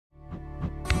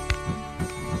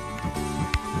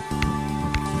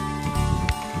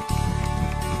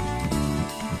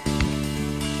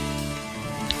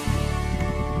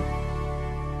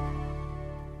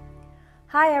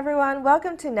Hi everyone,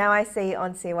 welcome to Now I See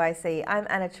on CYC. I'm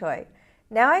Anna Choi.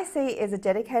 Now I See is a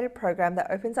dedicated program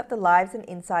that opens up the lives and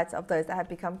insights of those that have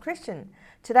become Christian.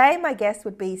 Today my guest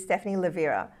would be Stephanie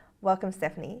Livera. Welcome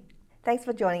Stephanie. Thanks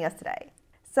for joining us today.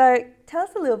 So tell us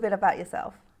a little bit about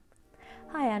yourself.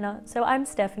 Hi Anna, so I'm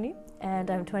Stephanie and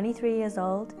I'm 23 years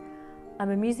old. I'm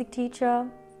a music teacher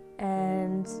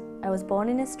and I was born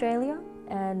in Australia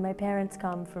and my parents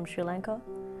come from Sri Lanka.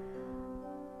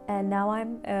 And now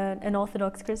I'm an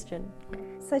Orthodox Christian.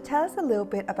 So tell us a little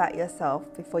bit about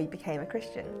yourself before you became a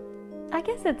Christian. I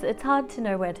guess it's hard to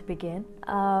know where to begin.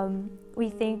 I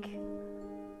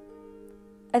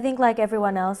think like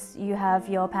everyone else, you have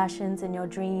your passions and your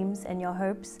dreams and your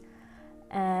hopes,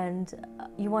 and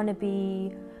you want to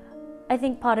be, I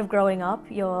think part of growing up,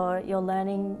 you're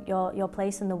learning your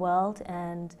place in the world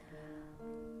and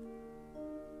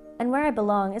where I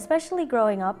belong, especially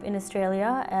growing up in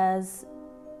Australia as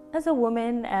a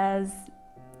woman, as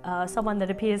someone that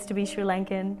appears to be Sri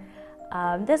Lankan.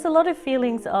 There's a lot of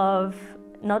feelings of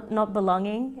not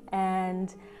belonging,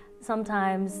 and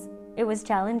sometimes it was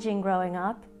challenging growing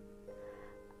up.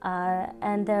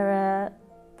 And there are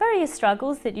various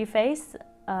struggles that you face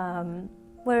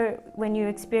when you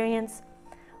experience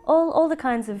all the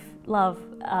kinds of love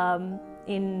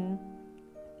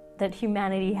that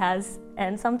humanity has,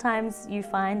 and sometimes you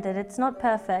find that it's not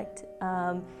perfect,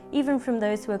 even from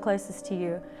those who are closest to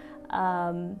you.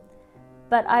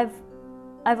 But I've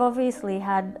obviously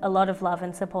had a lot of love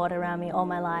and support around me all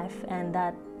my life, and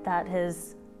that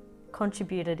has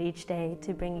contributed each day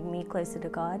to bringing me closer to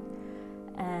God.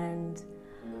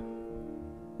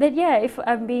 But yeah, if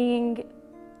I'm being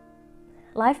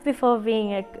life before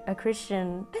being a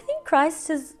Christian, I think Christ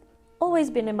has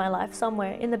always been in my life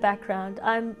somewhere in the background.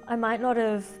 I might not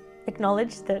have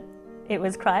acknowledged that it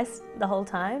was Christ the whole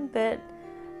time, but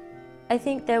I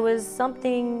think there was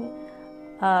something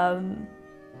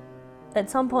at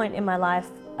some point in my life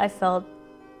I felt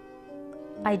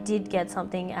I did get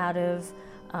something out of,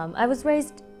 I was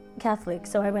raised Catholic,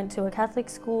 so I went to a Catholic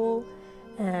school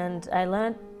and I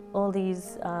learned all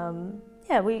these,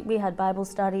 we had Bible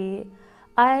study.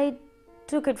 I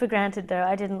took it for granted though.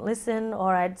 I didn't listen,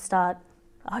 or I'd start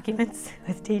arguments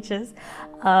with teachers.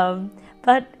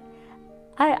 But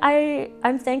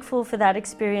I'm thankful for that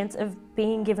experience of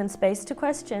being given space to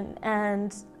question,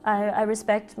 and I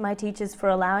respect my teachers for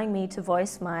allowing me to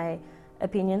voice my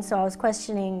opinion. So I was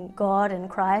questioning God and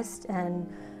Christ, and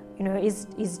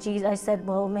is Jesus? I said,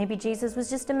 well, maybe Jesus was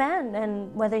just a man,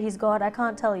 and whether he's God, I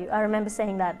can't tell you. I remember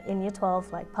saying that in year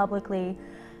 12, like publicly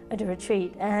at a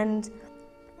retreat, and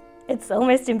it's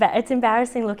almost it's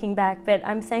embarrassing looking back, but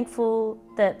I'm thankful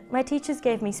that my teachers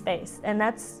gave me space, and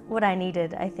that's what I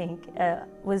needed, I think,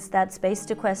 was that space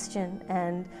to question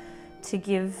and to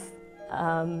give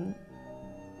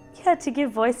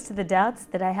voice to the doubts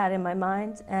that I had in my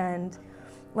mind. And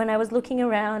when I was looking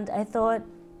around, I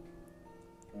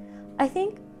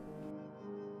think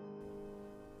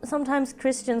sometimes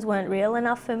Christians weren't real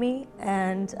enough for me,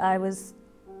 and I was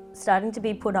starting to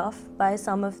be put off by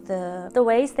some of the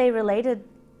ways they related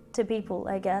to people,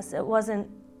 I guess. It wasn't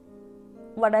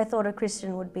what I thought a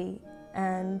Christian would be.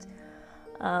 And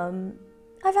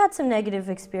I've had some negative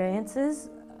experiences,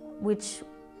 which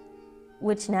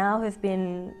now have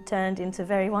been turned into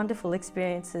very wonderful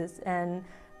experiences, and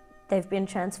they've been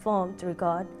transformed through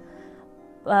God.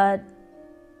 But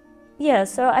yeah,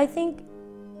 so I think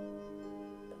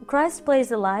Christ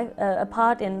plays a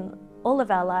part in all of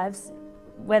our lives,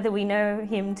 whether we know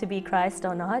him to be Christ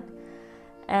or not.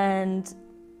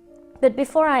 But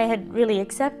before I had really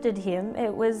accepted him,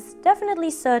 it was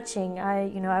definitely searching.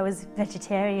 I was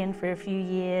vegetarian for a few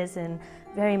years and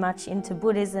very much into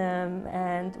Buddhism.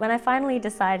 And when I finally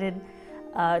decided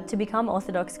to become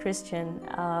Orthodox Christian,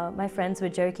 my friends were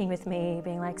joking with me,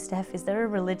 being like, Steph, is there a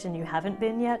religion you haven't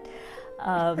been yet?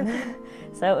 So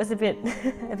it was a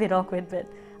bit awkward, but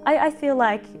I feel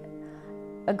like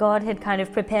God had kind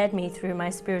of prepared me through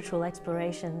my spiritual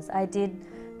explorations. I did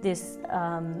this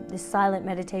silent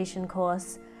meditation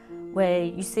course where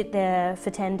you sit there for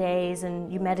 10 days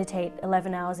and you meditate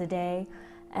 11 hours a day,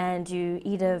 and you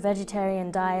eat a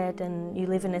vegetarian diet, and you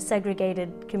live in a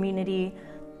segregated community.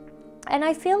 And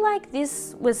I feel like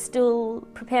this was still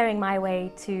preparing my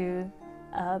way to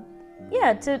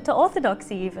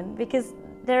orthodoxy even, because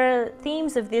there are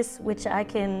themes of this which I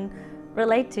can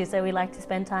relate to. So we like to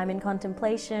spend time in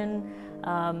contemplation,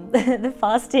 the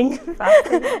fasting.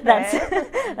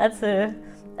 That's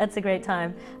a great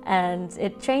time, and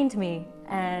it trained me,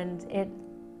 and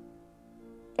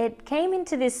it came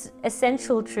into this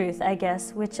essential truth, I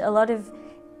guess, which a lot of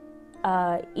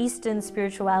Eastern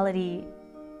spirituality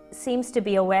seems to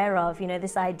be aware of, you know,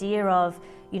 this idea of,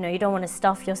 you know, you don't want to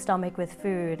stuff your stomach with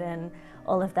food and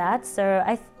all of that. So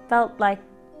I felt like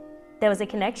there was a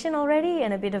connection already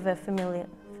and a bit of a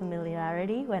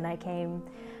familiarity when I came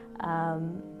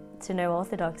to know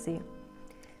Orthodoxy.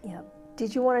 Yeah.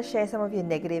 Did you want to share some of your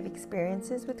negative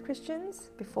experiences with Christians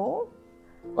before?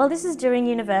 Well, this is during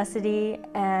university,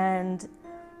 and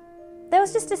there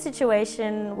was just a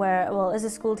situation where, well, as a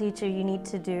school teacher, you need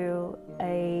to do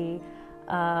a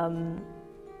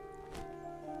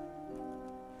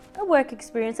work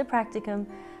experience, a practicum,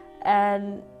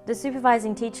 and the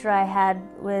supervising teacher I had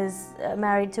was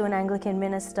married to an Anglican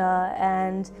minister,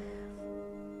 and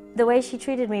the way she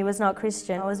treated me was not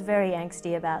Christian. I was very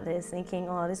angsty about this, thinking,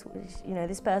 oh, this, you know,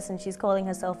 this person, she's calling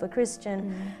herself a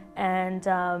Christian, and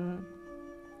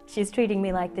she's treating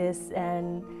me like this,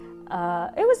 and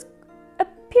it was a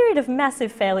period of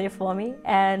massive failure for me,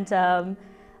 and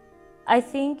I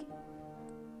think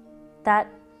that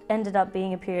ended up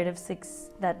being a period of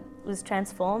that was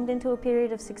transformed into a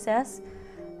period of success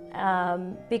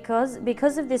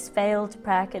because of this failed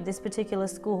prac at this particular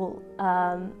school.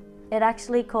 It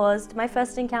actually caused my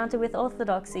first encounter with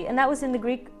Orthodoxy, and that was in the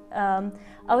Greek. I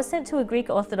was sent to a Greek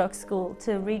Orthodox school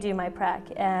to redo my prac,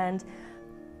 and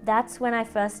that's when I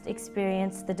first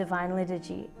experienced the Divine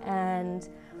Liturgy. And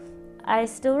I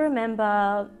still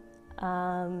remember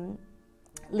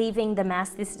leaving the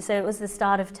Mass, so it was the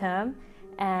start of term,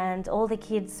 and all the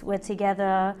kids were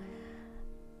together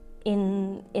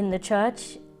in the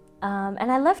church.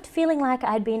 And I left feeling like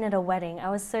I'd been at a wedding. I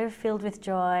was so filled with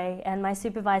joy, and my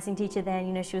supervising teacher then,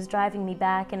 you know, she was driving me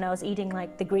back, and I was eating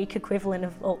like the Greek equivalent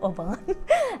of Oban.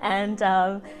 And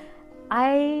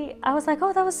I was like,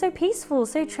 oh, that was so peaceful,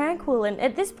 so tranquil. And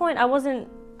at this point, I wasn't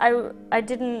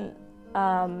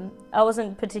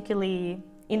particularly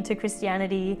into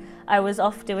Christianity. I was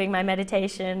off doing my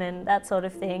meditation and that sort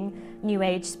of thing, New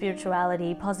Age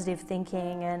spirituality, positive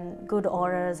thinking, and good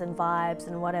auras and vibes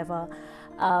and whatever.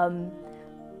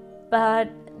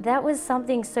 But that was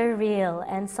something so real,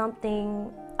 and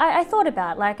something I thought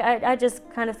about. Like I just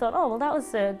kind of thought, oh, well, that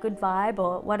was a good vibe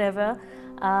or whatever.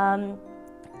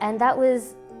 And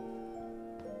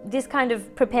this kind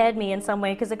of prepared me in some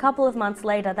way, because a couple of months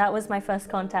later, that was my first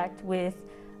contact with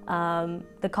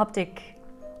the Coptic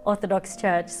Orthodox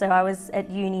Church. So I was at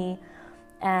uni,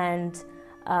 and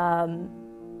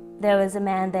there was a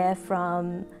man there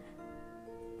from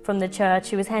the church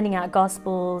who was handing out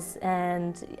gospels,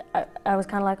 and I was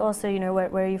kind of like, oh, so, you know, where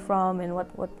are you from, and what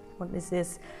is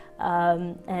this?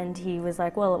 And he was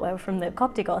like, well, we're from the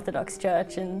Coptic Orthodox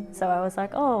Church. And so I was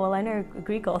like, oh, well, I know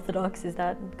Greek Orthodox, is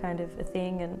that kind of a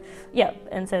thing? And yeah,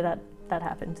 and so that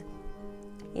happened.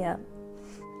 Yeah.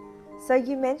 So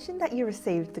you mentioned that you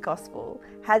received the gospel.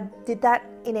 Did that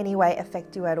in any way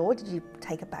affect you at all? Did you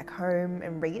take it back home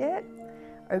and read it,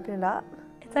 open it up?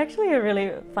 It's actually a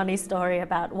really funny story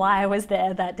about why I was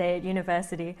there that day at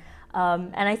university.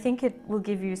 And I think it will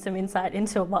give you some insight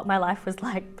into what my life was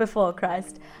like before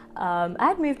Christ. I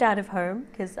had moved out of home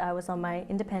because I was on my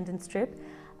independence trip.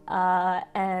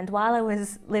 And while I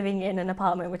was living in an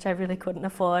apartment, which I really couldn't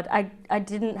afford, I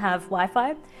didn't have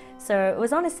Wi-Fi. So it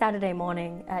was on a Saturday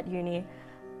morning at uni,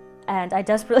 and I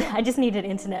just needed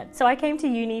internet. So I came to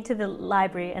uni, to the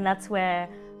library, and that's where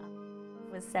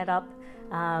it was set up,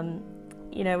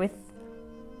 you know,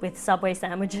 with Subway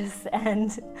sandwiches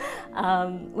and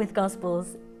with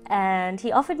Gospels. And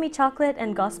he offered me chocolate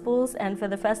and Gospels, and for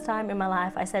the first time in my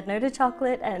life I said no to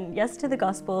chocolate and yes to the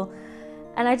Gospel.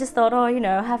 And I just thought, oh, you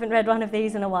know, I haven't read one of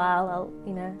these in a while, I'll,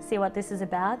 you know, see what this is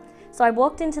about. So I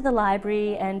walked into the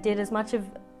library and did as much of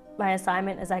my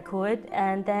assignment as I could,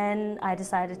 and then I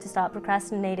decided to start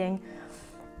procrastinating.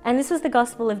 And this was the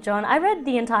Gospel of John. I read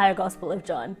the entire Gospel of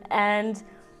John, and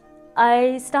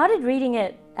I started reading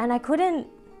it, and I couldn't,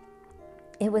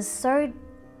 it was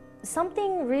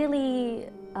something really,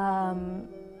 I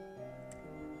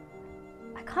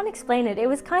can't explain it. It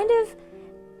was kind of,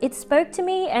 it spoke to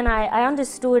me, and I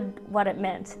understood what it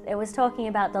meant. It was talking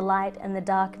about the light and the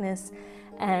darkness,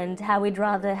 and how we'd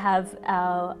rather have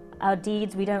our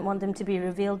deeds, we don't want them to be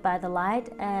revealed by the light.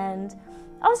 And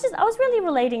I was really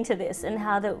relating to this, and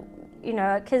how that, you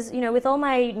know, because, you know, with all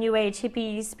my New Age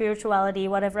hippie spirituality,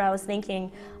 whatever I was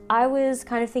thinking, I was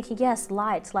kind of thinking, yes,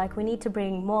 light, like we need to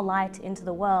bring more light into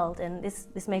the world, and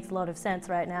this makes a lot of sense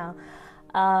right now.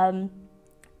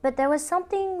 But there was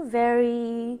something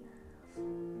very,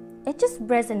 it just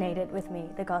resonated with me,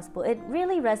 the Gospel. It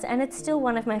really resonated, and it's still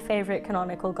one of my favorite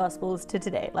canonical Gospels to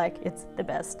today. Like, it's the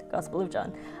best Gospel of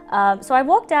John. So I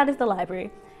walked out of the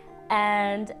library,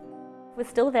 and was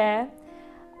still there.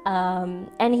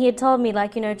 And he had told me,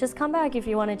 like, you know, just come back if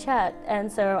you want to chat.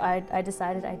 And so I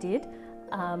decided I did.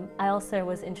 I also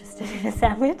was interested in a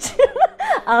sandwich.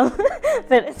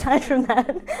 But aside from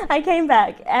that, I came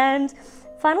back. And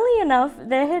funnily enough,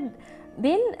 there had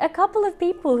been a couple of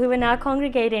people who were now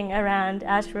congregating around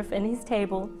Ashraf and his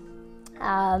table.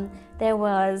 There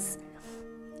was,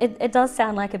 it does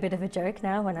sound like a bit of a joke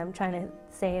now when I'm trying to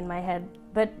say in my head,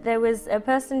 but there was a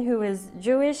person who was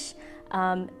Jewish,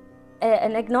 an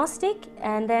agnostic,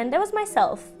 and then there was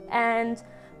myself. And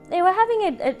they were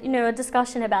having a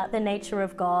discussion about the nature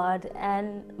of God.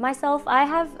 And myself,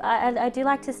 I do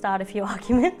like to start a few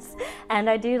arguments, and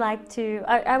I do like to,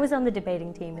 I was on the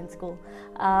debating team in school.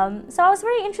 So I was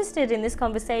very interested in this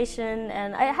conversation,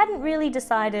 and I hadn't really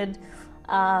decided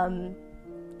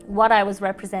what I was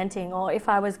representing, or if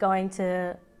I was going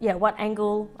to, what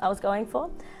angle I was going for.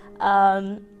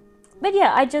 But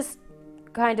yeah, I just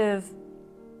kind of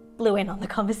blew in on the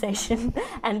conversation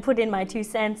and put in my 2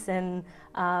 cents, and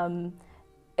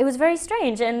it was very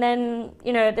strange. And then,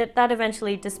 you know, that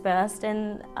eventually dispersed,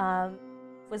 and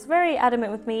was very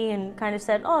adamant with me and kind of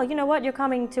said, oh, you know what, you're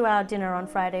coming to our dinner on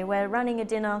Friday. We're running a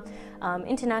dinner,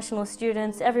 international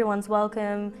students, everyone's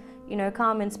welcome, you know,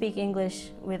 come and speak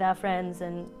English with our friends,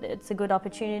 and it's a good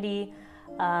opportunity.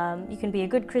 You can be a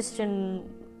good Christian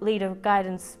leader,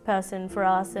 guidance person for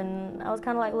us. And I was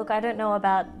kind of like, look, I don't know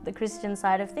about the Christian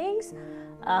side of things,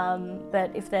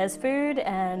 but if there's food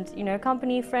and, you know,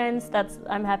 company, friends,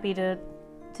 I'm happy to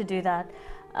do that.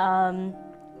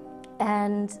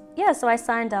 And yeah, so I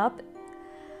signed up,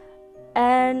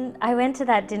 and I went to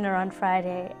that dinner on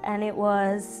Friday, and I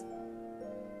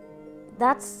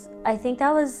think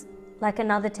that was like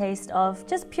another taste of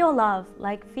just pure love,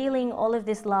 like feeling all of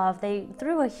this love. They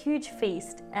threw a huge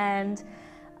feast, and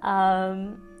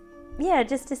yeah,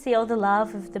 just to see all the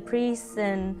love of the priests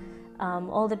and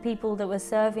all the people that were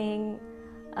serving.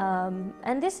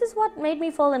 And this is what made me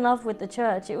fall in love with the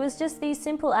church. It was just these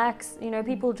simple acts, you know,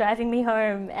 people driving me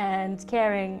home and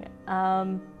caring.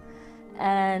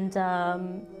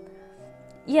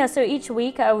 Yeah, so each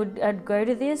week I'd go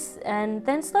to this, and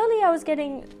then slowly I was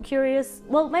getting curious.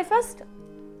 Well, my first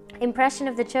impression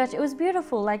of the church, it was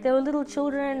beautiful. Like, there were little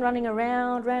children running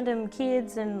around, random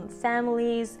kids and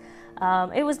families.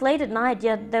 It was late at night,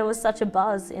 yet there was such a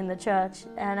buzz in the church,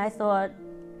 and I thought,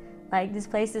 like, this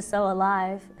place is so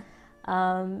alive.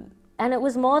 And it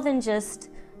was more than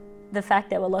just the fact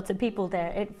there were lots of people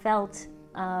there. It felt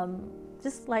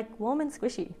just like warm and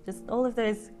squishy, just all of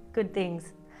those good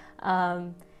things.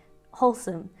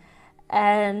 Wholesome.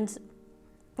 And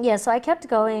yeah, so I kept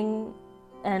going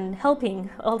and helping,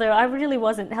 although I really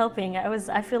wasn't helping.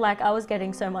 I feel like I was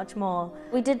getting so much more.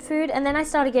 We did food, and then I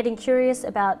started getting curious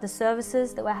about the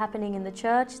services that were happening in the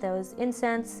church. There was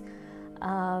incense,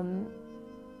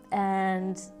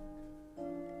 and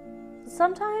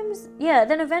sometimes, yeah,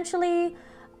 then eventually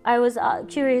I was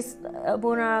curious.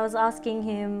 Abuna, I was asking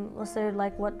him also,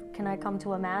 like, what, can I come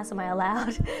to a mass? Am I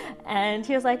allowed? And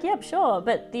he was like, yep, sure.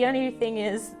 But the only thing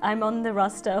is, I'm on the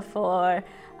roster for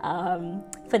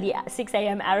the 6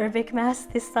 a.m. Arabic mass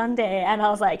this Sunday. And I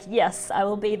was like, yes, I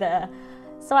will be there.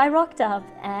 So I rocked up,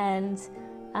 and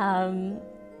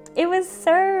it was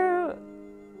so,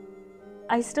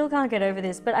 I still can't get over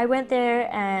this, but I went there,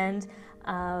 and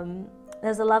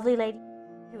there's a lovely lady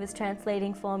who was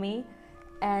translating for me.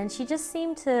 And she just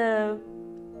seemed to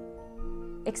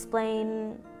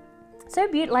explain so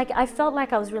beautiful. Like, I felt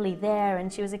like I was really there,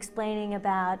 and she was explaining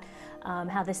about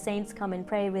how the saints come and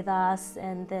pray with us,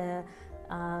 and the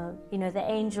the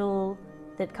angel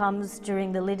that comes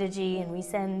during the liturgy, and we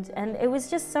send. And it was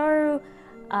just so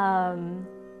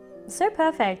so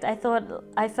perfect. I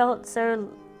felt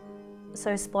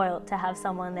so spoiled to have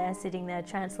someone there sitting there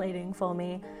translating for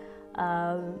me.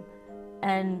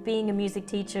 And being a music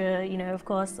teacher, you know, of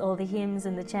course, all the hymns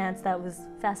and the chants, that was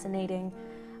fascinating.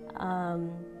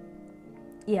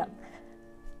 Yeah.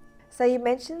 So you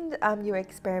mentioned you were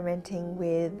experimenting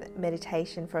with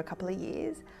meditation for a couple of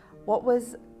years. What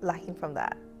was lacking from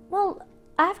that? Well,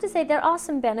 I have to say there are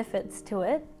some benefits to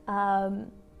it,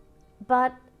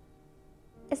 but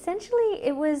essentially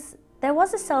there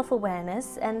was a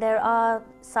self-awareness, and there are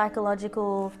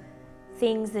psychological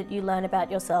things that you learn about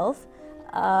yourself.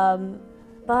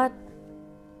 But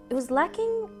it was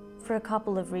lacking for a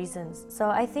couple of reasons. So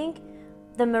I think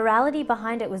the morality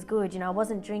behind it was good. You know, I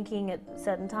wasn't drinking at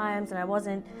certain times, and I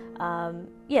wasn't,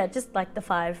 just like the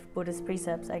 5 Buddhist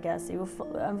precepts, I guess. I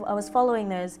was following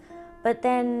those. But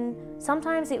then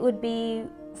sometimes it would be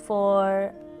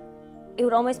for it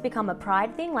would almost become a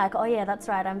pride thing, like, oh yeah, that's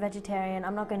right, I'm vegetarian,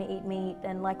 I'm not going to eat meat,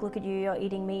 and like, look at you, you're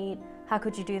eating meat, how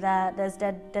could you do that, there's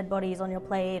dead bodies on your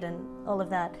plate and all of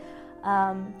that.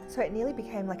 So it nearly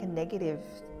became like a negative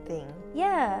thing.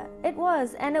 Yeah, it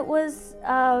was, and it was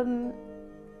so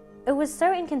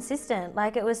inconsistent,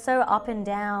 like it was so up and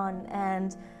down,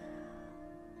 and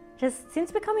just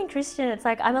since becoming Christian, it's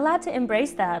like I'm allowed to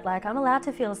embrace that. Like I'm allowed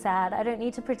to feel sad. I don't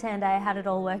need to pretend I had it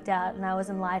all worked out and I was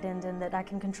enlightened and that I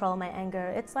can control my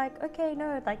anger. It's like, okay,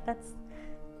 no, like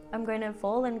I'm going to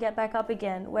fall and get back up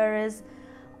again. Whereas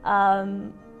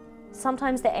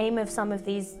sometimes the aim of some of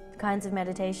these kinds of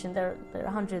meditation, there are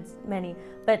hundreds, many,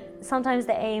 but sometimes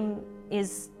the aim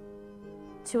is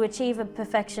to achieve a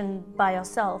perfection by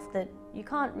yourself that you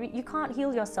can't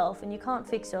heal yourself and you can't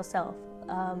fix yourself.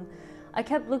 I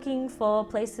kept looking for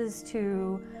places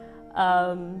to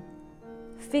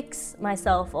fix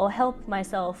myself or help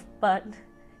myself, but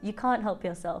you can't help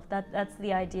yourself. That's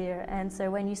the idea. And so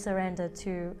when you surrender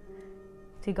to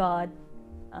God,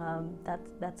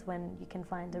 that's when you can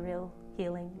find a real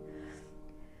healing.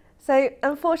 So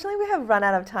unfortunately we have run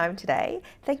out of time today.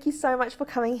 Thank you so much for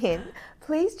coming in.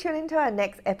 Please tune into our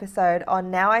next episode on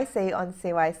Now I See on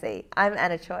CYC. I'm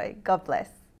Anna Choi. God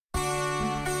bless.